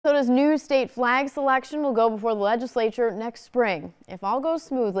Minnesota's new state flag selection will go before the legislature next spring. If all goes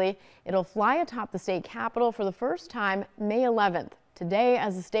smoothly, it'll fly atop the state capitol for the first time May 11th. Today,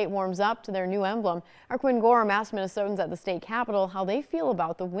 as the state warms up to their new emblem, our Quinn Gorham asked Minnesotans at the state capitol how they feel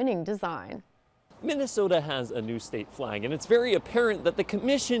about the winning design. Minnesota has a new state flag, and it's very apparent that the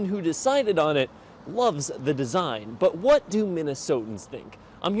commission who decided on it loves the design. But what do Minnesotans think?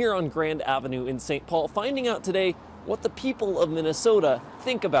 I'm here on Grand Avenue in St. Paul, finding out today what the people of Minnesota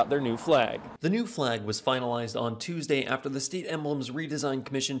think about their new flag. The new flag was finalized on Tuesday after the state emblem's redesign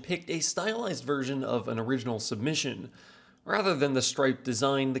commission picked a stylized version of an original submission. Rather than the striped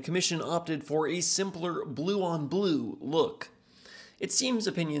design, the commission opted for a simpler blue-on-blue look. It seems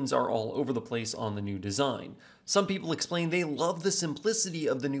opinions are all over the place on the new design. Some people explain they love the simplicity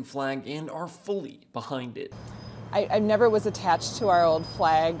of the new flag and are fully behind it. I never was attached to our old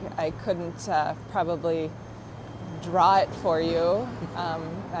flag. I couldn't probably draw it for you.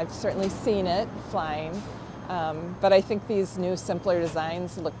 I've certainly seen it flying, but I think these new simpler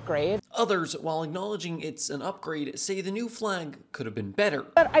designs look great. Others, while acknowledging it's an upgrade, say the new flag could have been better.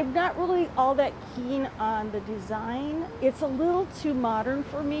 But I'm not really all that keen on the design. It's a little too modern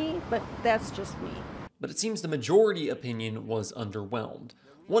for me, but that's just me. But it seems the majority opinion was underwhelmed.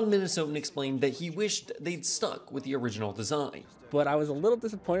 One Minnesotan explained that he wished they'd stuck with the original design. But I was a little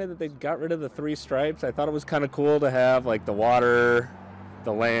disappointed that they got rid of the 3 stripes. I thought it was kind of cool to have like the water,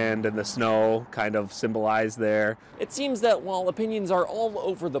 the land, and the snow kind of symbolized there. It seems that while opinions are all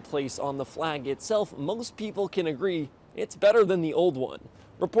over the place on the flag itself, most people can agree it's better than the old one.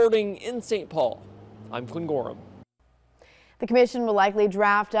 Reporting in St. Paul, I'm Quinn Gorham. The commission will likely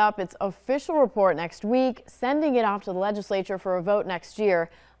draft up its official report next week, sending it off to the legislature for a vote next year.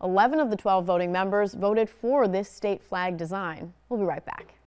 11 of the 12 voting members voted for this state flag design. We'll be right back.